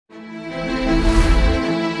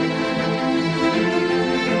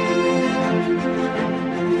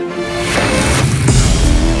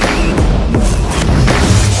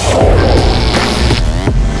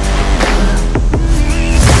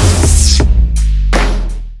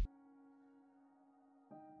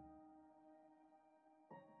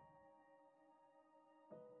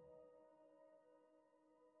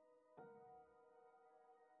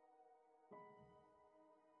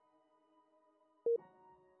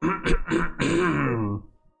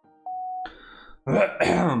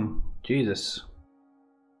Jesus.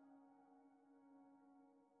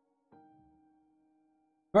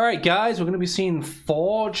 Alright guys, we're going to be seeing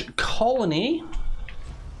Forge Colony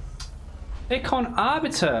take on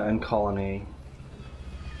Arbiter and Colony.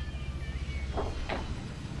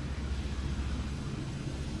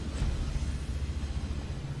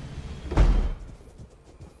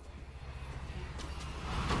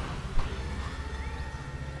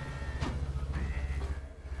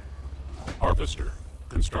 Harvester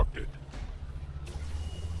constructed.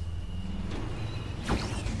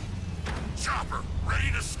 Chopper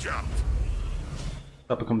ready to scout.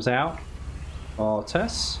 Chopper comes out. Oh,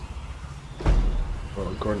 Tess.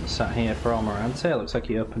 Well, grunt sat here for Almirante. Looks like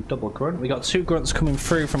he opened double grunt. We got two grunts coming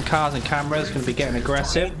through from cars and cameras. Going to be getting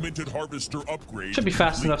aggressive. Should be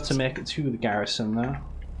fast enough to make it to the garrison there.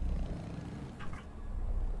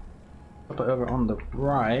 Chopper over on the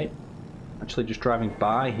right. Actually just driving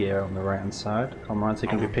by here on the right hand side. Almirante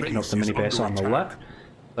going to be picking up the mini base on the left.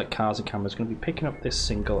 Like cars and cameras going to be picking up this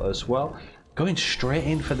single as well. Going straight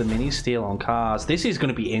in for the mini steal on cars. This is going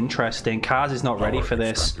to be interesting. Cars is not ready for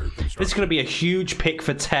this. This is going to be a huge pick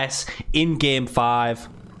for Tess in game 5.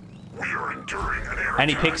 And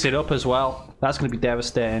he picks it up as well. That's going to be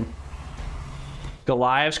devastating.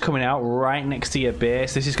 Goliath's coming out right next to your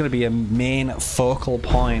base. This is going to be a main focal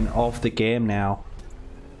point of the game now.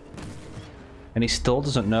 And he still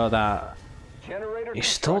doesn't know that. He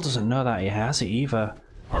still doesn't know that he has it either.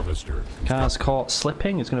 Harvester. Car's caught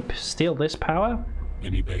slipping. He's going to steal this power.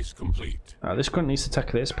 Mini base complete. This grunt needs to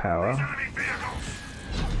take this power.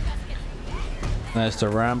 There's the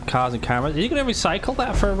ramp, cars and cameras. Are you going to recycle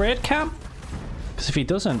that for a raid camp? Because if he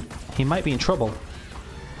doesn't, he might be in trouble.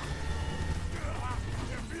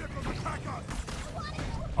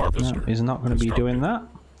 Harvester. No, he's not going to be doing that.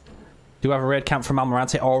 Do have a raid camp from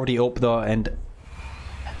Almirante already up though, and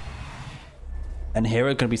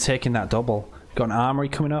Hero going to be taking that double. Got an armory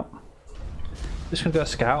coming up. Just going to go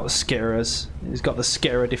scout the skitterers. He's got the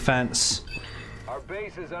skitterer defense.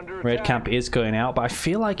 Raid camp is going out, but I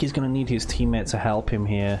feel like he's going to need his teammate to help him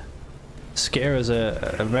here. Skitterers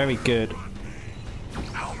are very good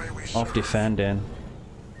off defending.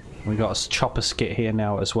 We got a chopper skit here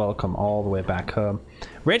now as well. Come all the way back home.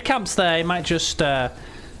 Raid camp's there. He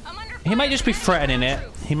might just be threatening it.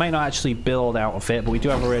 He might not actually build out of it, but we do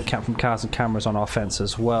have a raid camp from cars and cameras on offense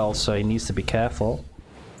as well, so he needs to be careful.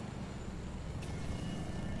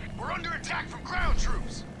 We're under attack from ground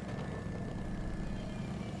troops.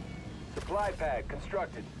 Supply pad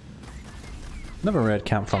constructed. Another raid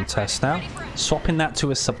camp from Tess now. Swapping that to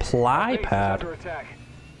a supply pad.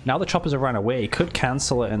 Now the choppers have run away. He could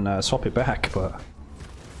cancel it and swap it back, but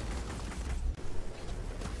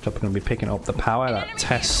Chopper going to be picking up the power that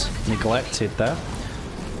Tess neglected there.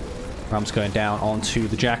 Ram's going down onto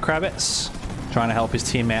the Jackrabbits, trying to help his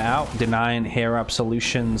teammate out, denying Hero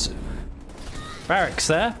Absolution's barracks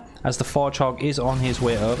there, as the Forge Hog is on his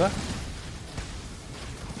way over.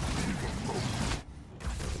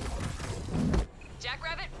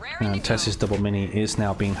 And Tess's double mini is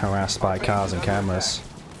now being harassed by cars and cameras.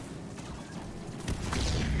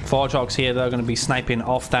 Forge Hogs here, they're going to be sniping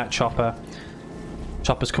off that chopper.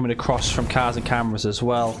 Chopper's coming across from cars and cameras as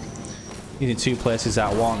well. He's in two places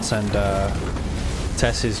at once, and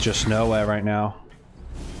Tess is just nowhere right now.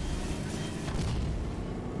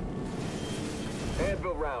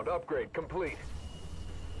 Anvil round upgrade complete.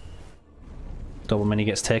 Double mini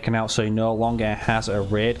gets taken out, so he no longer has a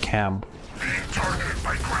raid camp.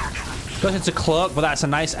 Goes into cloak, but that's a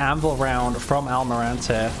nice anvil round from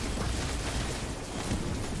Almirante.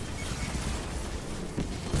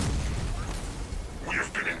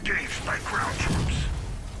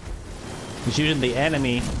 He's using the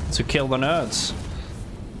enemy to kill the nerds.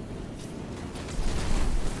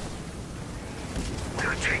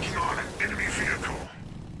 We're taking on an enemy vehicle.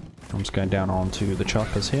 I'm just going down onto the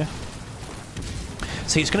choppers here.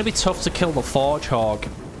 See, it's going to be tough to kill the Forge Hog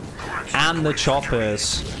and the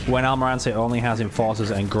choppers when Almirante only has enforcers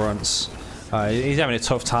and grunts. He's having a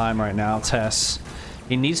tough time right now, Tess.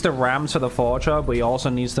 He needs the rams for the Forge Hog, but he also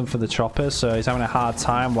needs them for the choppers, so he's having a hard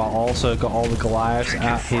time while also got all the Goliaths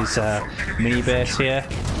at his mini base here.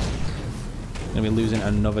 Gonna be losing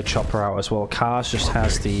another chopper out as well. Cars just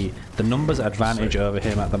has the numbers advantage over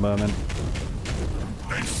him at the moment.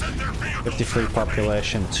 53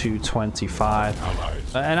 population,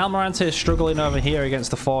 225. And Almirante is struggling over here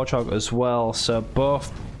against the Forge Hog as well, so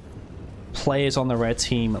both players on the red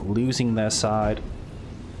team losing their side.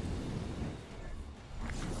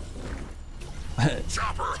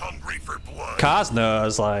 Chopper hungry for blood. Cars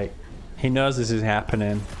knows, like, he knows this is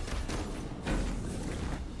happening.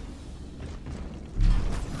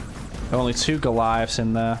 Only 2 Goliaths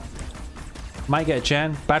in there. Might get a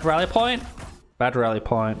gen. Bad rally point? Bad rally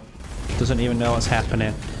point. Doesn't even know what's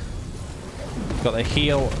happening. Got the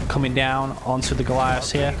heal coming down onto the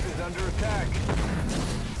Goliaths here. Base is under attack.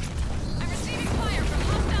 I'm receiving fire from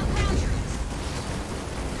hostile ground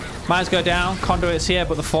troops. Mines go down, conduits here,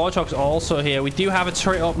 but the Forge Hog's also here. We do have a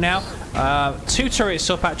turret up now. 2 turrets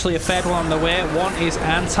up, actually, a third one on the way. One is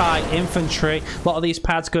anti-infantry. A lot of these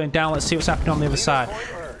pads going down. Let's see what's happening on the other side.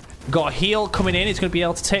 Got a heal coming in. He's going to be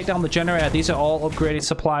able to take down the generator. These are all upgraded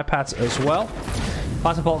supply pads as well.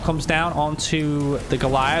 Plasma bolt comes down onto the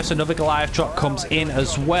Goliaths. Another Goliath drop comes in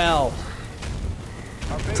as well.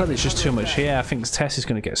 I tell you, it's just too much here. I think Tess is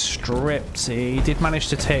going to get stripped. He did manage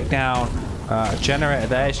to take down a generator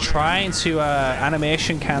there. He's trying to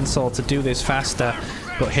animation cancel to do this faster,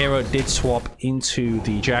 but Hero did swap into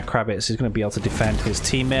the Jackrabbits. He's going to be able to defend his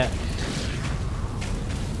teammate.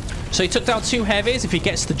 So he took down 2 heavies. If he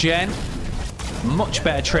gets the gen, much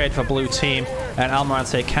better trade for blue team, and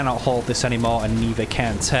Almirante cannot hold this anymore, and neither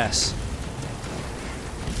can Tess.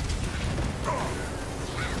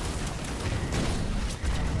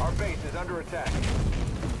 Our base is under attack.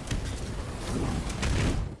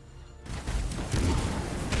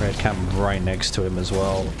 Red camp right next to him as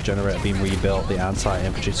well. Generator being rebuilt, the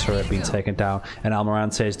anti-infantry turret being taken down, and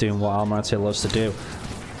Almirante is doing what Almirante loves to do.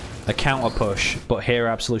 A counter push, but here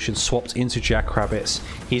Absolution swapped into Jackrabbits.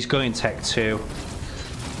 He's going Tech 2.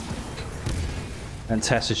 And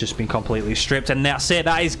Tess has just been completely stripped, and that's it.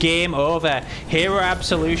 That is game over. Hero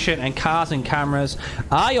Absolution and Cars and Cameras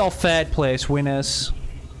are your third place winners.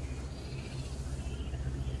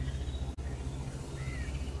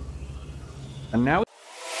 And now